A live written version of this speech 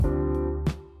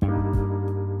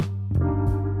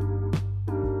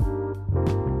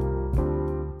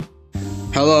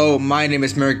Hello, my name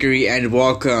is Mercury, and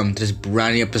welcome to this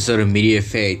brand new episode of Media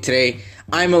Fate. Today,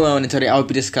 I'm alone, and today I'll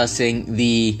be discussing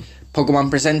the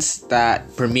Pokemon Presents that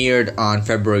premiered on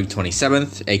February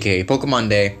 27th, aka Pokemon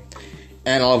Day,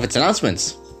 and all of its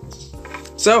announcements.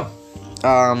 So,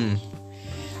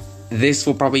 this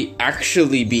will probably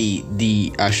actually be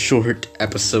the short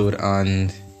episode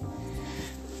on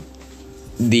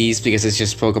these because it's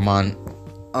just Pokemon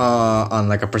on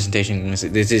like a presentation.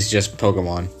 This is just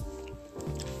Pokemon.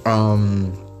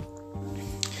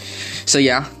 So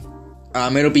yeah,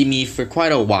 it'll be me for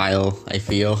quite a while, I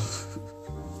feel.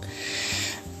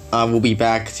 We'll be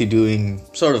back to doing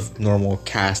sort of normal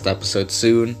cast episodes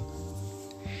soon.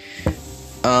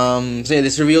 So yeah,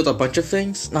 this revealed a bunch of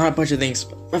things. Not a bunch of things,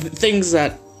 but things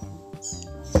that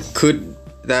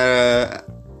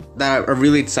are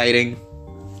really exciting.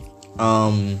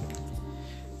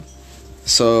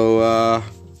 So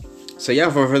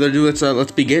yeah, for further ado,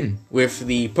 let's begin with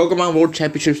the Pokemon World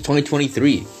Championships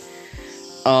 2023.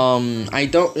 I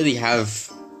don't really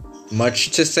have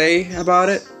much to say about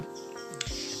it.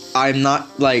 I'm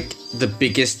not like the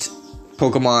biggest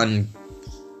Pokemon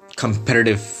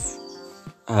competitive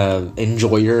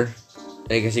enjoyer,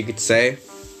 I guess you could say.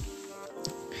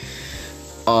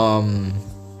 So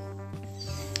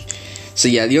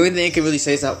yeah, the only thing I can really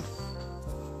say is that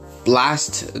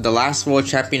the last World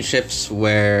Championships,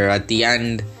 where at the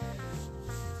end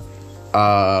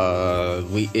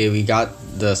we got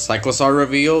the Cyclosar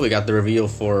reveal. We got the reveal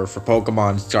for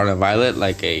Pokemon Scarlet and Violet,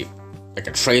 like a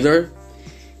trailer.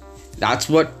 That's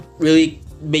what really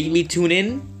made me tune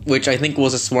in, which I think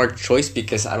was a smart choice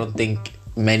because I don't think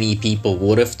many people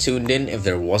would have tuned in if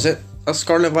there wasn't a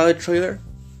Scarlet and Violet trailer.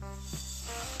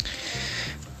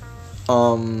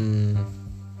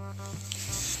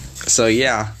 So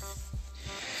yeah,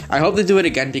 I hope they do it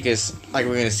again because, like,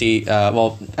 we're gonna see.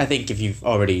 I think if you've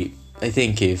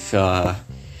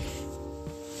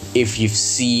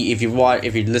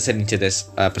listening to this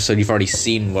episode, you've already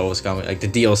seen what was coming, like the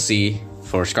DLC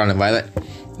for Scarlet and Violet.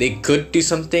 They could do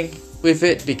something with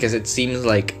it because it seems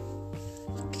like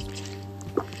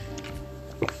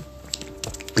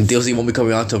the DLC won't be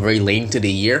coming out until very late into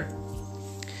the year.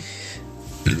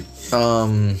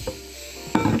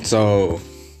 So,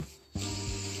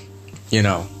 you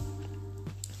know,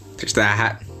 there's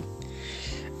that.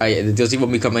 The DLC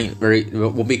won't be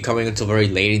coming until very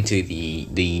late into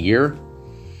the year.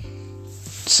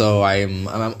 So I'm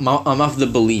of the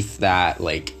belief that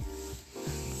like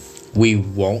we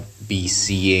won't be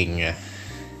seeing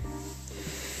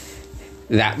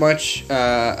that much.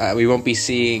 We won't be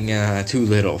seeing too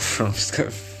little from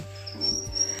stuff.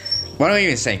 What am I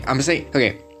even saying?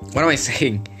 Okay. What am I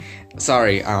saying?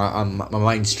 Sorry, my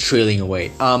mind's trailing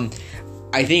away.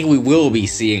 I think we will be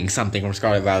seeing something from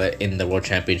Scarlet Violet in the World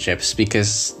Championships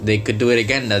because they could do it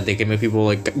again. That they can make people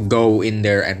like go in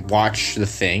there and watch the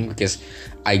thing, because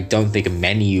I don't think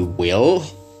many will.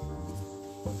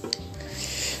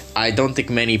 I don't think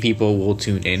many people will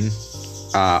tune in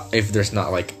if there's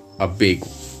not like a big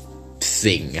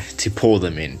thing to pull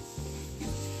them in.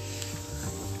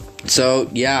 So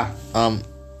yeah,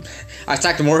 I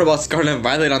talked more about Scarlet and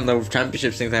Violet on the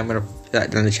championships thing than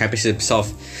the championship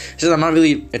itself. So I'm not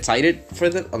really excited for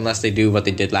them unless they do what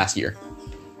they did last year.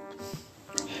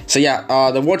 So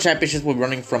yeah, the World Championships will be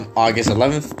running from August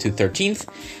 11th to 13th.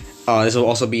 This will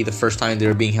also be the first time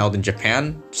they're being held in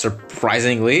Japan,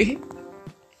 surprisingly.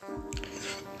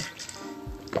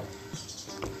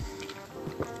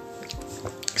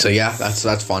 So yeah,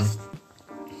 that's fun.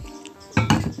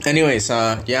 Anyways,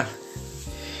 yeah.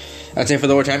 That's it for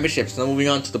the World Championships. Now moving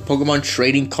on to the Pokemon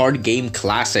Trading Card Game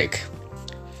Classic.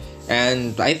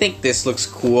 And I think this looks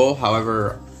cool.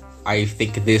 However, I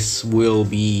think this will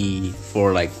be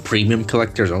for like premium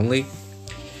collectors only.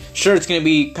 Sure, it's gonna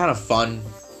be kind of fun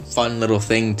little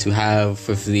thing to have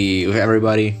with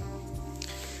everybody.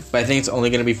 But I think it's only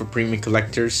gonna be for premium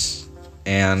collectors.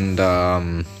 And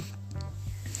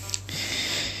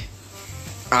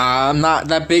I'm not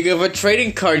that big of a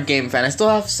trading card game fan. I still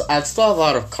have a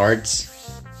lot of cards.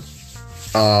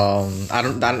 I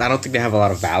don't think they have a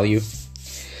lot of value.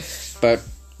 But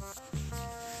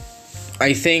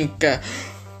I think I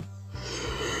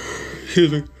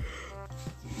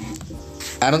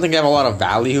don't think I have a lot of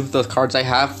value, those cards I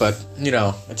have, but you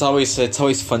know, it's always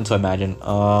fun to imagine.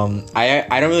 I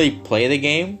don't really play the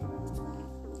game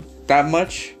that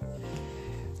much.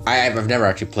 I've never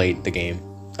actually played the game.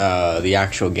 The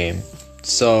actual game.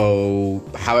 So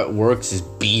how it works is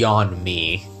beyond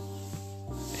me.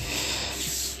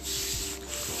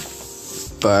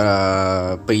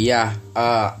 But yeah,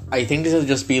 I think this will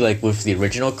just be like with the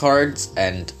original cards,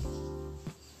 and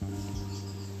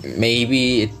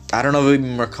maybe I don't know if it'll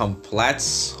be more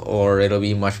complex or it'll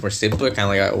be much more simpler, kind of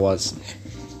like it was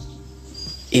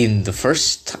in the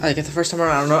first time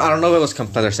around. I don't know if it was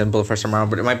complex or simple the first time around,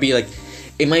 but it might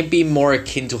be more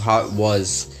akin to how it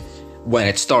was when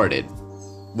it started,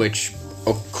 which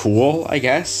cool, I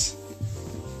guess.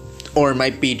 Or it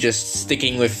might be just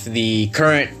sticking with the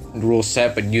current rule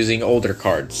set but using older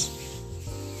cards.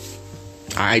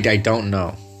 I don't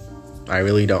know. I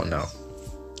really don't know.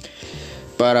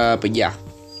 But yeah,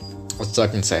 what's all I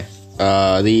can say.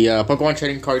 The Pokemon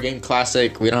Trading Card Game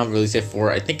Classic, we don't have a release date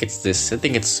for it. I think it's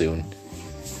soon.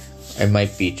 It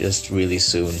might be just really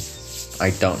soon.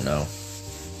 I don't know.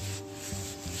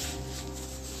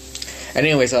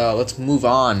 Anyways, let's move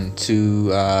on to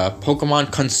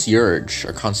Pokemon Concierge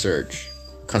or Concierge.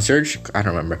 Concierge? I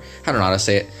don't remember. I don't know how to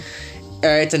say it.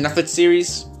 It's a Netflix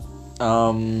series.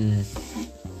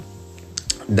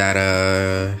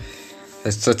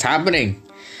 It's happening.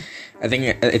 I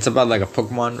think it's about like a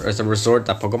Pokemon, or it's a resort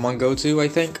that Pokemon go to, I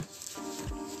think.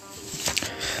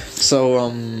 So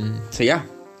yeah.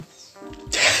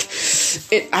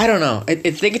 I don't know. I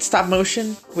think it's stop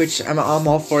motion, which I'm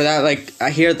all for that. Like, I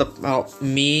hear you've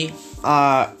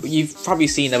probably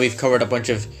seen that we've covered a bunch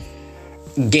of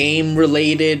game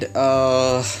related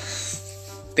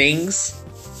things.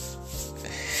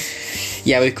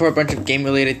 Yeah, we've covered a bunch of game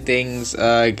related things,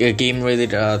 game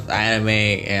related anime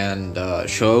and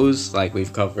shows. Like,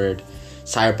 we've covered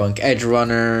Cyberpunk Edge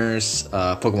Runners,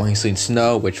 Pokemon History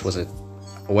Snow, which was a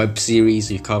web series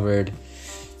we covered.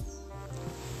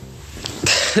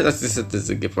 This is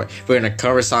a good point. We're gonna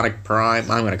cover Sonic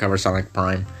Prime. I'm gonna cover Sonic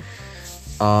Prime.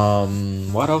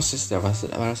 What else is there? What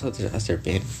else has there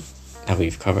been that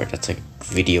we've covered? That's like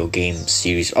video game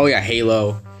series. Oh yeah,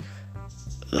 Halo.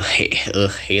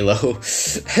 Halo.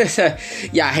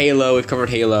 Yeah, Halo. We've covered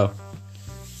Halo.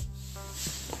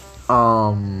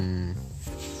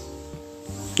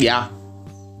 Yeah.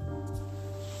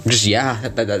 Just yeah.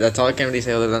 That's all I can really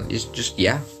say other than just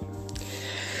yeah.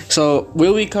 So,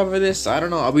 will we cover this? I don't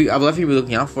know. I'll definitely be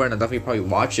looking out for it, and I'll definitely probably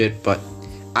watch it, but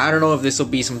I don't know if this will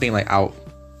be something like I'll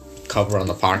cover on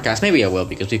the podcast. Maybe I will,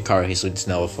 because we've covered History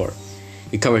Snow before.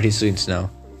 We covered History Snow.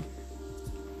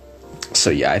 So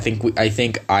yeah, I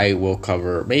think I will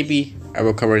cover, maybe I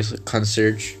will cover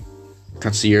Concierge.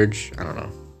 I don't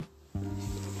know.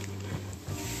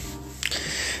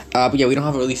 But yeah, we don't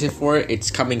have a release date for it. It's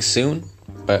coming soon,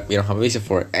 but we don't have a release date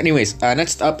for it. Anyways,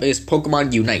 next up is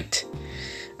Pokemon Unite.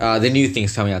 The new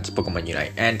things coming out to Pokemon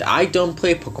Unite, and I don't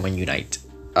play Pokemon Unite.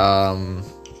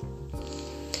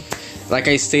 Like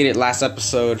I stated last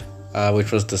episode,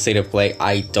 which was the state of play,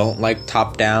 I don't like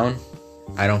top down.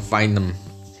 I don't find them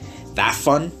that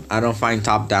fun. I don't find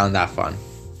top down that fun.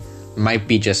 Might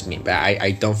be just me, but I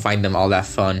don't find them all that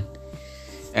fun.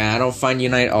 And I don't find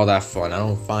Unite all that fun. I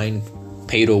don't find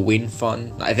pay to win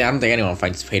fun. I don't think anyone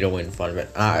finds pay to win fun, but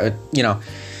you know,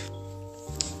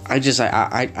 I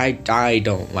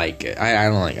don't like it. I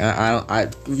don't like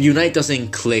it. Unite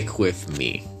doesn't click with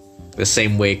me the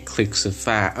same way it clicks with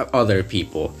other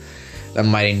people that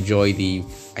might enjoy the,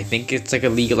 I think it's like a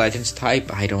League of Legends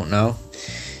type, I don't know,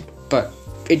 but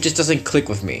it just doesn't click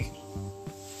with me,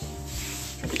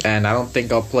 and I don't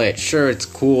think I'll play it. Sure, it's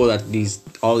cool that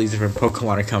all these different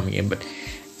Pokemon are coming in, but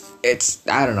it's,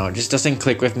 I don't know, it just doesn't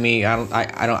click with me.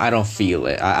 I don't feel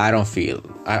it.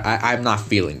 I'm not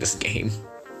feeling this game.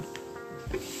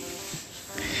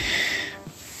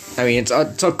 I mean, it's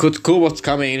cool what's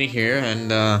coming in here,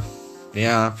 and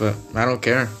yeah, but I don't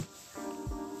care.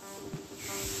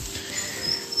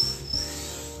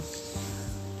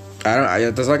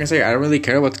 That's all I can say. I don't really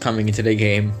care what's coming into the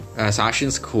game.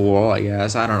 Sashin's cool, I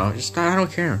guess. I don't know. I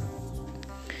don't care.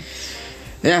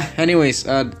 Yeah, anyways,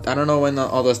 I don't know when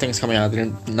all those things coming out. I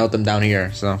didn't note them down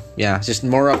here. So, yeah, just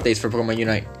more updates for Pokemon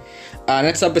Unite.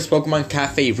 Next up is Pokemon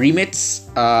Cafe Remix.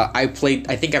 I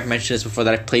think I've mentioned this before,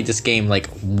 that I played this game like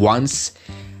once,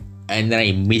 and then I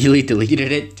immediately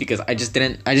deleted it because I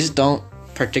didn't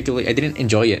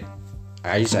enjoy it.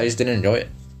 I just didn't enjoy it.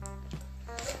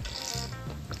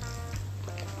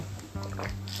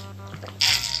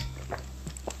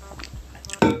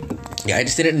 Yeah, I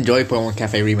just didn't enjoy Pokemon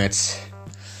Cafe Remix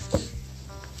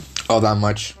all that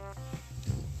much.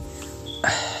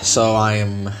 So I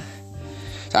don't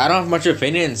have much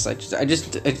opinions. I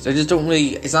just don't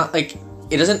really. It's not like,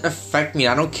 it doesn't affect me.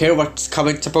 I don't care what's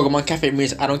coming to Pokemon Cafe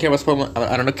Remix. I don't care what's coming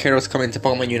to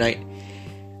Pokemon Unite,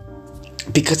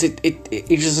 because it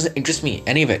just doesn't interest me.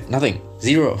 Any of it, nothing,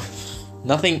 zero,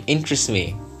 nothing interests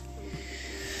me.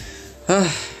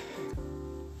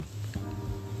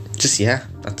 Just yeah,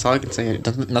 that's all I can say.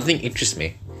 Nothing interests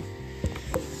me.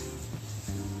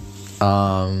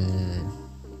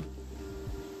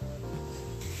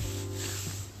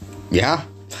 yeah.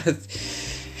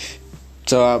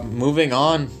 So moving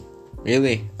on.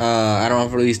 Really, I don't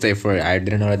have a release date for it. I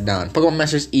didn't note it down. Pokemon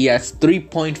Masters ES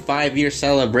 3.5 year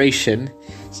celebration.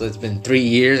 So it's been 3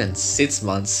 years and 6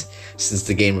 months since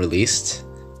the game released.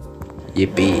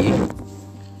 Yippee.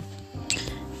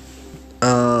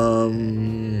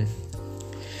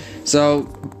 So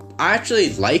I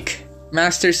actually like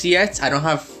Masters ES. I don't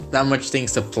have that much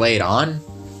things to play it on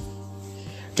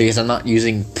because I'm not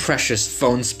using precious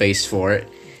phone space for it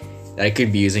that I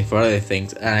could be using for other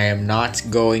things, and I am not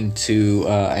going to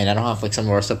and I don't have like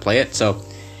somewhere else to play it. So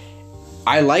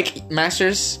I like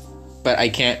Masters, but I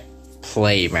can't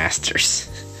play Masters.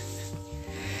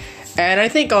 And I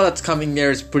think all that's coming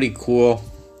there is pretty cool.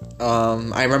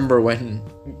 I remember when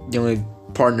the only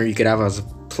partner you could have as a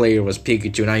player was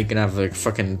Pikachu. Now you can have like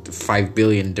fucking 5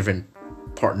 billion different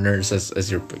partners as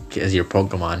your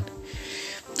Pokemon.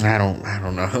 I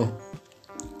don't know.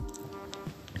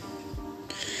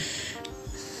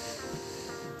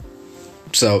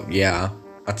 So yeah,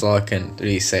 that's all I can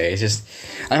really say. It's just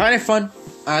I find it fun.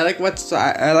 I like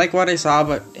what I saw,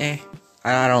 but I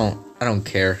don't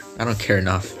care. I don't care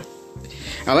enough.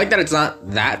 I like that it's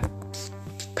not that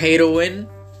pay to win.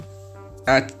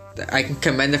 I can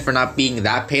commend it for not being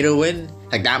that pay to win,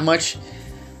 like that much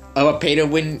of a pay to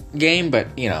win game. But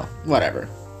you know, whatever.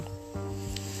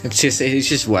 It's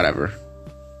just whatever.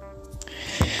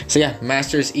 So yeah,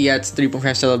 Masters ES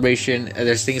 3.5 celebration.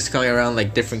 There's things coming around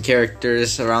like different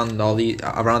characters around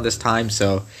this time.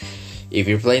 So if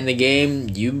you're playing the game,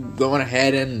 you go on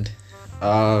ahead and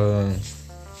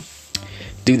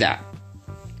do that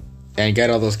and get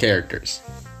all those characters.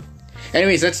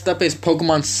 Anyways, next up is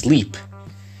Pokemon Sleep.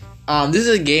 This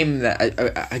is a game that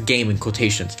a game in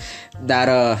quotations that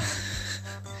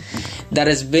that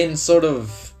has been sort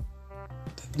of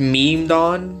memed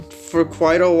on for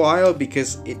quite a while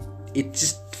because it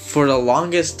just for the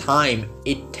longest time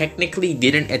it technically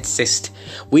didn't exist.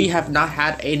 We have not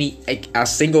had a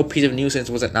single piece of news since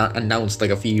it was announced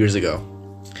like a few years ago.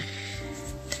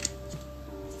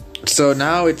 So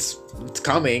now it's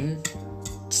coming.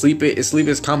 Sleep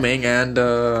is coming, and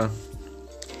I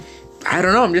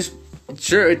don't know. I'm just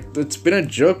sure it's been a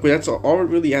joke, but that's all it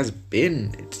really has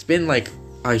been. It's been like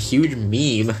a huge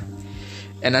meme,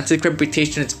 and that's the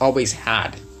reputation it's always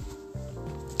had.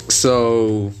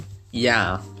 So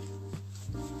yeah,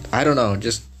 I don't know.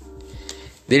 Just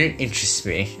didn't interest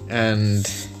me, and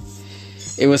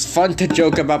it was fun to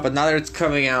joke about. But now that it's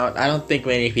coming out, I don't think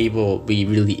many people will be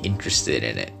really interested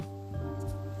in it.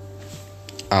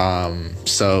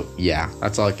 So yeah,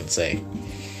 that's all I can say.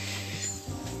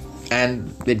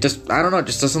 And it just, I don't know, it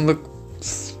just doesn't look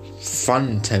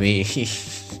fun to me.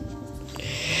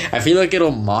 I feel like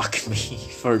it'll mock me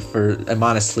for the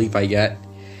amount of sleep I get.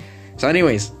 So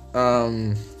anyways,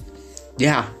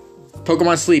 yeah,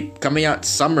 Pokemon Sleep coming out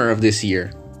summer of this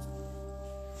year.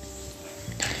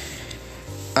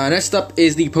 Next up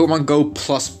is the Pokemon Go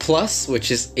Plus, which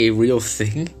is a real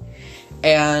thing.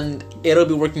 And it'll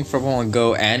be working for Pokemon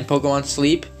Go and Pokemon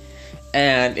Sleep.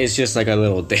 And it's just like a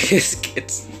little disc.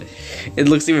 It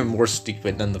looks even more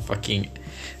stupid than the fucking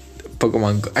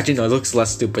Pokemon Go. Actually, no, it looks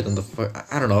less stupid than the...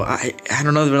 I don't know. I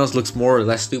don't know if it else looks more or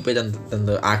less stupid than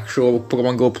the actual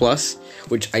Pokemon Go Plus.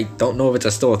 Which I don't know if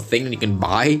it's still a thing you can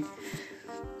buy.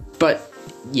 But,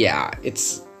 yeah,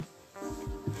 it's...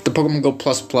 The Pokemon Go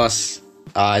Plus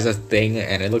is a thing,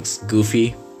 and it looks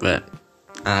goofy. But,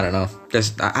 I don't know.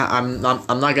 I'm not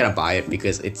gonna buy it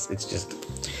because it's just...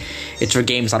 It's for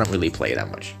games I don't really play that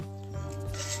much.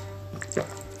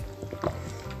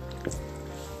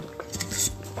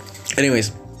 Anyways,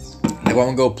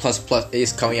 Pokemon Go Plus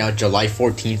is coming out July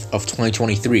 14th of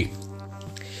 2023.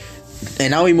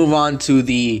 And now we move on to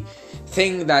the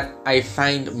thing that I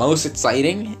find most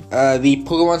exciting, the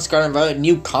Pokemon Scarlet and Violet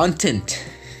new content.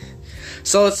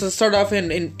 So let's start off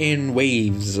in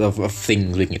waves of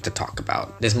things we get to talk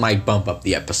about. This might bump up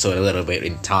the episode a little bit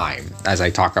in time as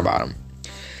I talk about them.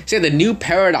 So the new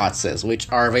Paradoxes,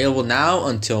 which are available now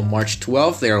until March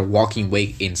 12th. They are Walking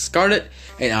Wake in Scarlet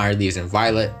and Iron Leaves in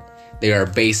Violet. They are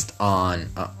based on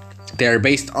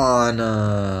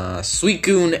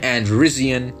Suicune and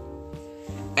Virizion,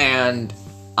 and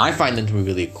I find them to be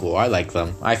really cool. I like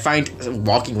them. I find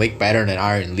Walking Wake better than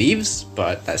Iron Leaves,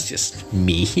 but that's just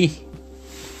me.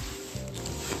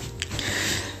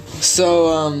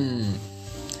 So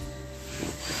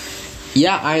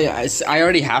yeah, I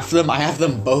already have them. I have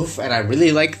them both, and I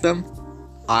really like them.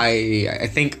 I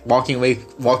think Walking Wake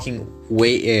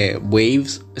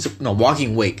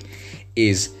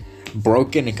is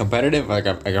broken and competitive. Like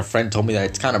a friend told me that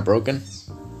it's kind of broken,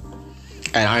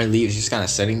 and Iron Leaf is just kind of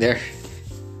sitting there.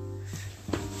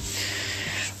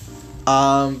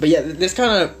 But yeah, this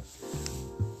kind of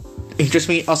interests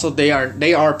me. Also, they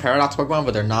are Paradox Pokemon,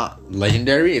 but they're not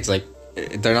legendary. It's like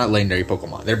they're not legendary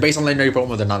Pokemon. They're based on legendary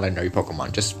Pokemon. They're not legendary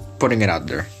Pokemon. Just putting it out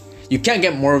there. You can't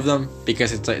get more of them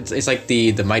because it's like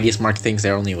the Mightiest Mark things.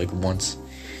 They're only like once.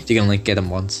 You can only get them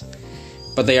once.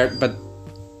 But they're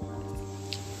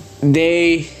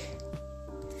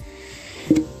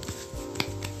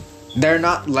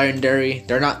not legendary.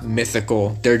 They're not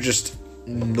mythical. They're just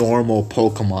normal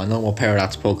Pokemon, normal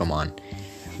Paradox Pokemon.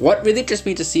 What really interests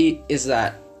me to see is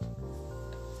that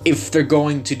if they're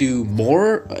going to do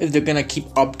more, if they're gonna keep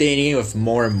updating it with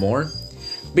more and more.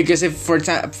 Because if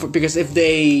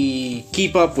they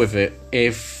keep up with it,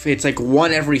 if it's like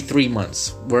one every 3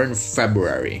 months, we're in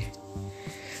February.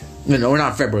 No, we're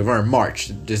not February. We're in March.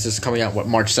 This is coming out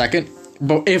March 2nd.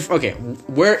 But if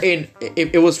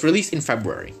it was released in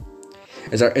February.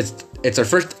 It's our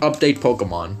first update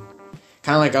Pokemon.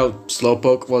 Kind of like how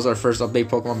Slowpoke was our first update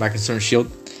Pokemon back in Sword and Shield.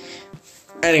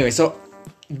 Anyway, so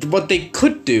what they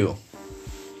could do,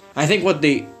 I think what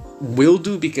they will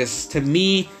do, because to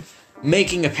me,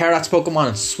 making a Paradox Pokemon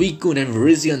on Suicune and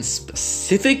Virizion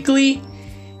specifically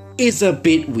is a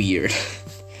bit weird.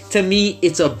 To me,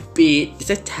 it's a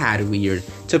tad weird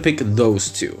to pick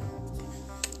those two.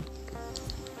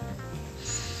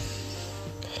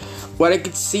 What I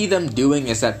could see them doing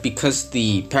is that because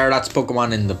the Paradox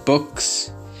Pokemon in the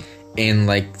books, in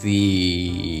like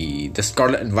the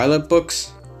Scarlet and Violet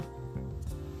books,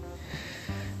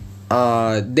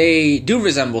 they do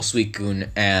resemble Suicune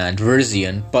and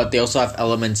Virizion, but they also have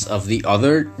elements of the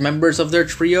other members of their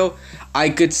trio. I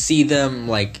could see them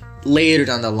like later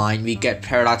down the line, we get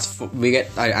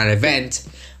an event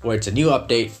where it's a new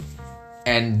update,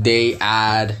 and they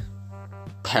add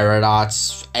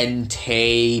Paradox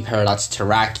Entei, Paradox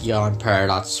Terrakion,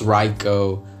 Paradox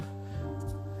Raikou,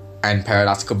 and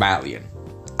Paradox Cobalion.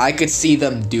 I could see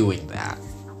them doing that.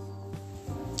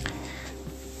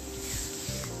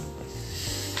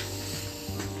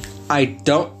 I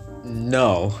don't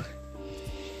know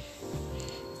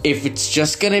if it's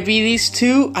just gonna be these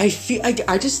two. I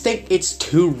just think it's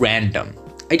too random.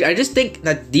 I just think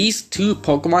that these two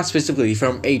Pokemon specifically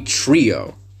from a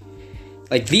trio,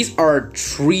 like these are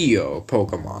trio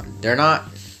Pokemon. They're not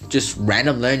just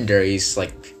random legendaries.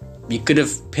 Like you could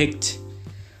have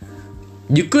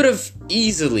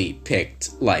easily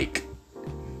picked like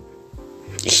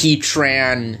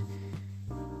Heatran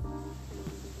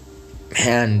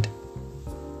and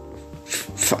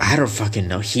I don't fucking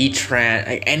know, Heatran,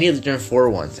 like any of the Gen 4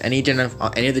 ones, any of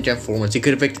the Gen 4 ones. You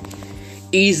could have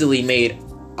easily made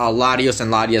Latios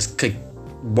and Latias could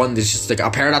one that's just like a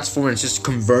Paradox form and it's just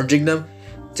converging them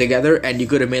together, and you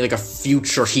could have made like a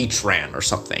future Heatran or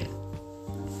something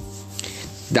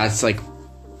that's like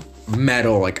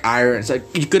metal, like iron. It's like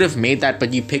you could have made that, but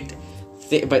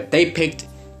but they picked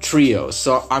trios.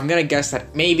 So I'm gonna guess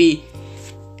that maybe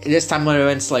this time when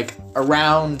events like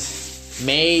around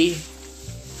May,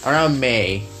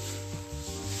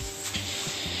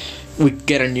 we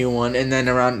get a new one, and then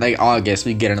around like August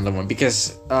we get another one,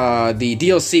 because the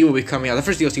DLC will be coming out. The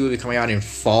first DLC will be coming out in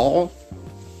fall.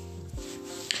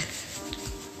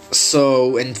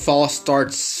 So, and fall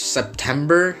starts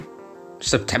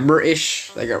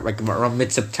September-ish, like around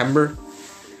mid-September.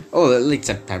 Oh, late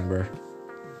September.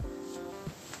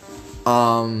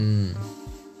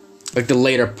 Like the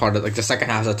later part of like the second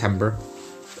half of September.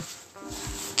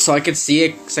 So I could see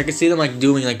it. So I could see them like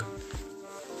doing like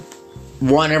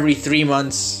one every 3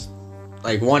 months,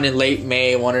 like one in late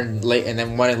May, and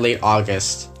then one in late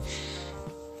August.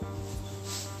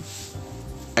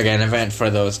 Again, event for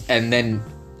those, and then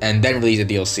release a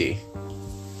DLC.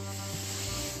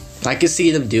 I could see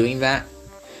them doing that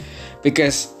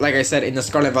because, like I said, in the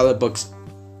Scarlet Violet books,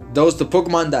 the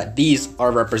Pokemon that these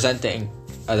are representing,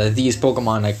 that these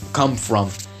Pokemon like come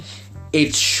from,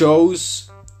 it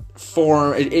shows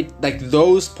form. It like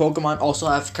those Pokemon also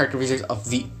have characteristics of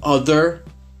the other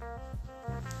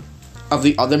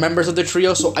members of the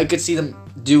trio, so I could see them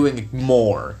doing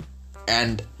more.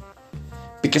 And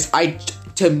because I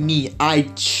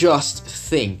just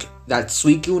think that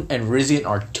Suicune and Virizion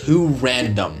are too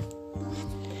random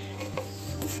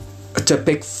to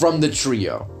pick from the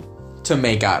trio to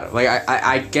make out of. Like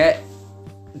I get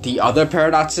the other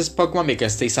Paradoxes Pokemon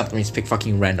because they sometimes pick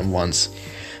fucking random ones,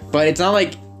 but it's not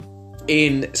like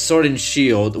in Sword and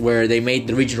Shield where they made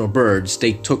the regional birds.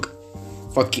 They took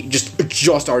fucking just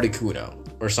Articuno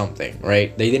or something,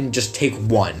 right? They didn't just take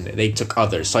one, they took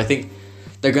others. So I think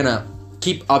they're gonna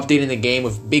keep updating the game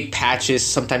with big patches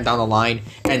sometime down the line,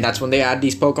 and that's when they add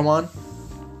these Pokemon.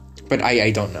 But I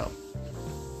don't know.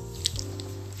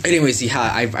 Anyways, yeah,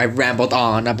 I rambled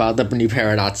on about the new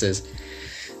paradoxes.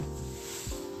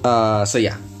 So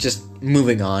yeah, just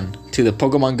moving on to the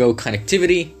Pokemon Go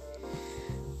connectivity.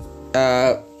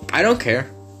 I don't care.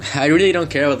 I really don't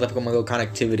care about the Pokemon Go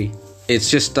connectivity.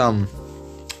 It's just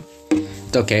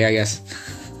it's okay, I guess.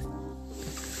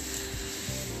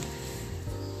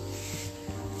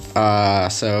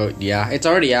 So yeah, it's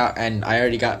already out, and I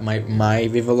already got my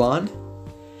Vivillon.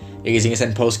 Because you can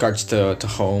send postcards to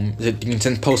home. You can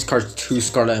send postcards to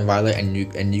Scarlet and Violet, and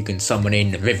you can summon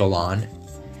in Vivillon.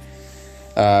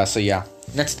 So yeah.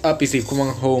 Next up is the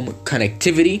Pokemon Home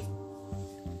connectivity.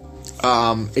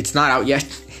 It's not out yet.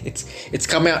 It's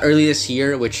coming out early this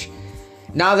year, which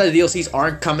now that the DLCs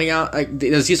aren't coming out, like the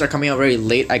DLCs are coming out very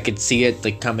late, I could see it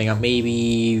like coming out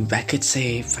maybe I could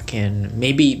say fucking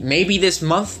maybe this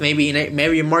month, maybe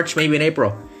in March, maybe in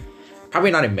April.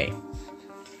 Probably not in May.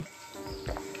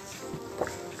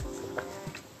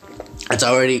 It's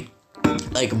already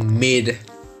like mid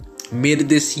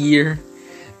this year.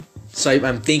 So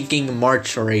I'm thinking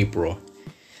March or April.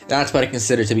 That's what I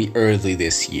consider to be early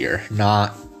this year.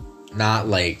 Not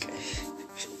like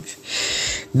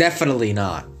definitely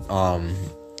not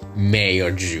May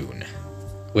or June,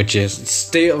 which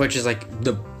is like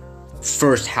the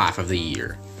first half of the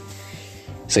year.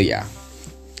 So yeah.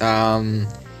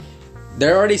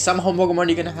 There are already some home Pokemon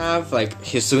you can have, like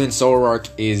Hisuian Zoroark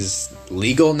is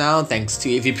legal now thanks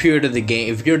to if you pre-ordered the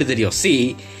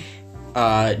DLC,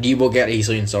 you will get a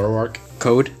Hisuian Zoroark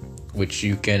code, which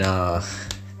you can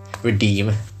redeem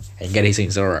and get a Hisuian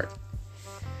Zoroark.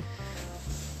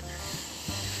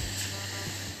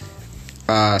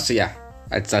 So yeah,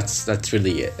 that's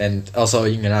really it. And also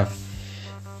you can have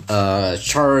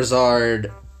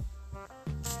Charizard,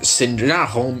 Cinder, not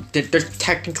home. They're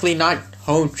technically not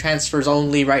home transfers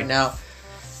only right now,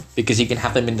 because you can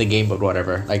have them in the game, but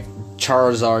whatever. Like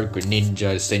Charizard,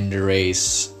 Greninja,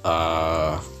 Cinderace,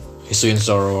 Hisuian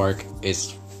Zoroark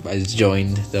has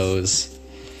joined those.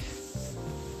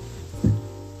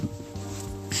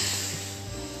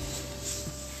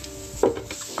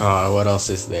 What else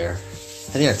is there?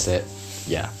 I think that's it.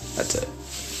 Yeah, that's it.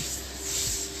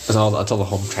 That's all the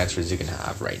home transfers you can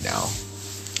have right now.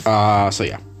 So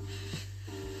yeah.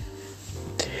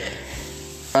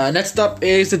 Next up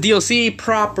is the DLC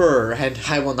proper, and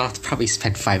I will not probably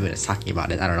spend 5 minutes talking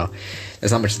about it. I don't know.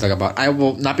 There's not much to talk about. I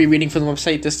will not be reading from the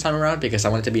website this time around because I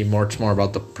want it to be much more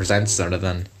about the presents rather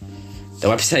than the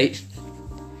website.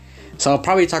 So I'll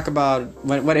probably talk about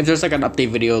when if there's like an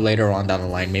update video later on down the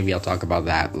line. Maybe I'll talk about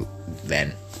that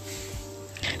then.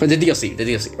 But the DLC.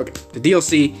 Okay, the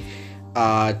DLC.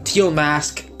 Teal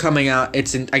Mask coming out.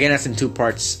 It's in 2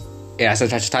 parts. It has a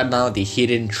title now, The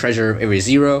Hidden Treasure of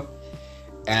Erizero.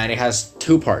 And it has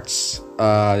 2 parts.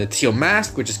 The Teal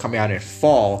Mask, which is coming out in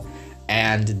fall,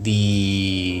 and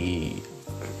the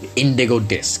Indigo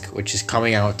Disc, which is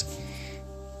coming out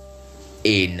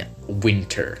in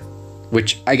winter.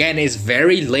 Which, again, is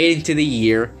very late into the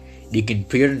year. You can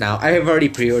pre-order now. I have already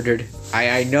pre-ordered.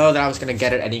 I know that I was going to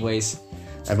get it anyways.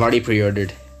 I've already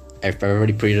pre-ordered. I've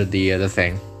already pre-ordered the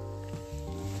thing.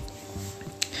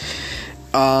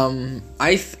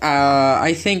 I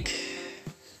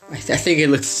think it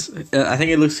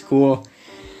looks cool.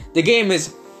 The game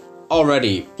is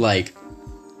already like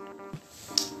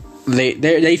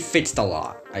they fixed a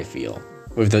lot, I feel,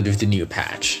 with the new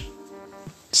patch.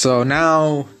 So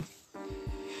now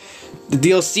the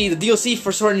DLC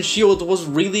for Sword and Shield was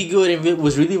really good, and it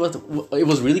was really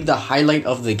the highlight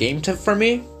of the game for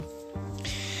me.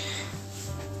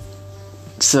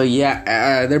 So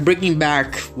yeah, they're bringing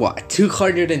back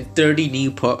 230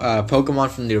 new Pokemon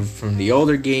from the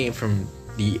older game, from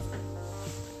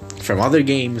other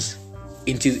games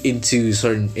into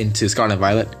Scarlet and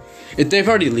Violet. They've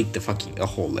already leaked the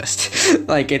whole list.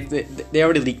 They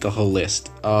already leaked the whole list.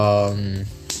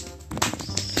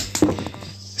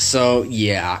 So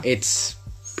yeah, it's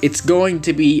going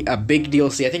to be a big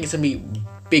DLC. I think it's gonna be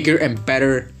bigger and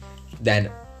better than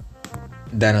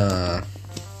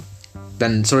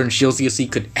Sword and Shield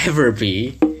DLC could ever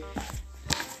be.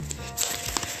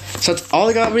 So that's all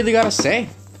I really gotta say.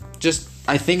 Just,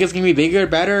 I think it's gonna be bigger,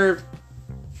 better.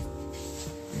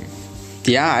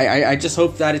 Yeah, I just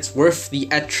hope that it's worth the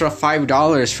extra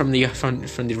 $5 from the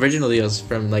original deals,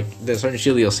 from like the Sword and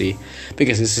Shield DLC,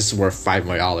 because this is worth $5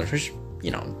 more, which, you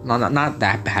know, not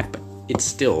that bad, but it's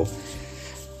still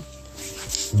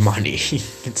money.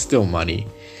 It's still money.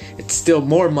 It's still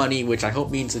more money, which I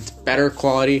hope means it's better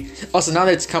quality. Also, now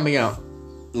that it's coming out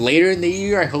later in the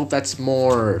year, I hope that's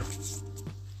more...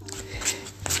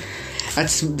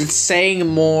 That's saying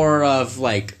more of,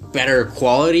 like, better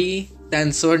quality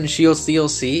than Sword and Shield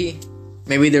DLC.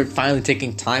 Maybe they're finally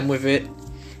taking time with it,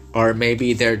 or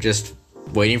maybe they're just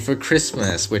waiting for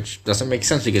Christmas, which doesn't make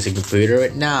sense because you can pre-order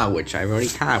it now, which I already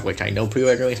have, which I know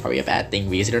pre-ordering is probably a bad thing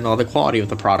because you don't know the quality of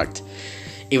the product.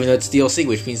 Even though it's DLC,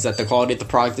 which means that the quality of the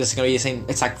product isn't going to be the same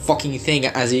exact fucking thing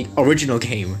as the original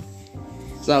game.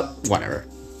 So, whatever.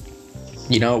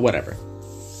 You know, whatever.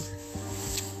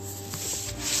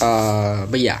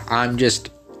 But yeah, I'm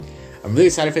really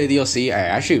excited for the DLC. I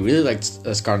actually really liked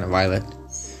Scarlet and Violet.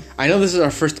 I know this is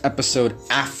our first episode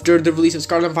after the release of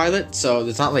Scarlet and Violet, so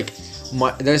there's not like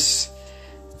there's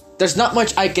not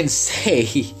much I can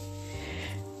say.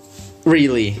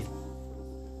 Really.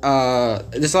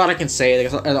 There's a lot I can say.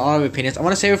 There's a lot of opinions. I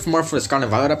want to save it for more for the Scarlet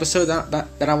and Violet episode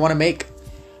that I want to make,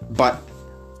 but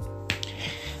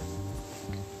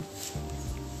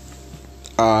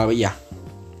yeah.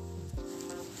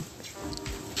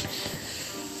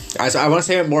 So I want to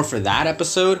save it more for that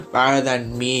episode rather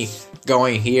than me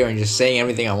going here and just saying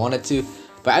everything I wanted to.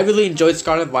 But I really enjoyed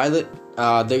Scarlet Violet.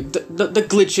 The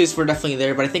glitches were definitely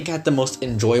there, but I think it had the most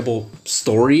enjoyable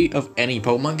story of any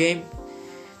Pokemon game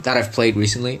that I've played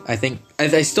recently. I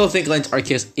still think Legends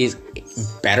Arceus is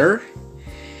better.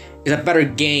 It's a better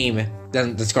game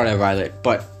than the Scarlet Violet,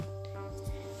 but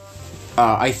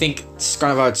I think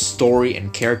Scarlet Violet's story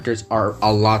and characters are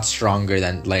a lot stronger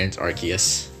than Legends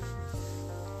Arceus.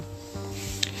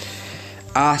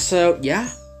 So yeah,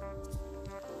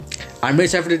 I'm really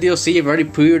excited for the DLC. I've already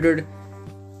pre-ordered.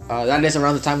 That is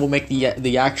around the time we'll make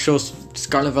the actual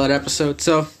Scarlet Violet episode.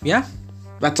 So yeah,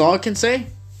 that's all I can say.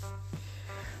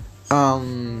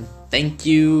 Thank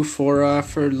you for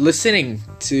listening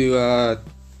to.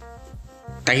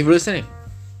 Thank you for listening.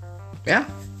 Yeah,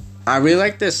 I really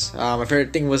like this. My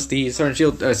favorite thing was the Sword and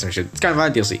Shield. Scarlet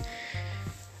Violet DLC.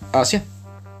 So yeah,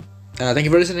 thank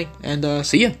you for listening, and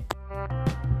see ya.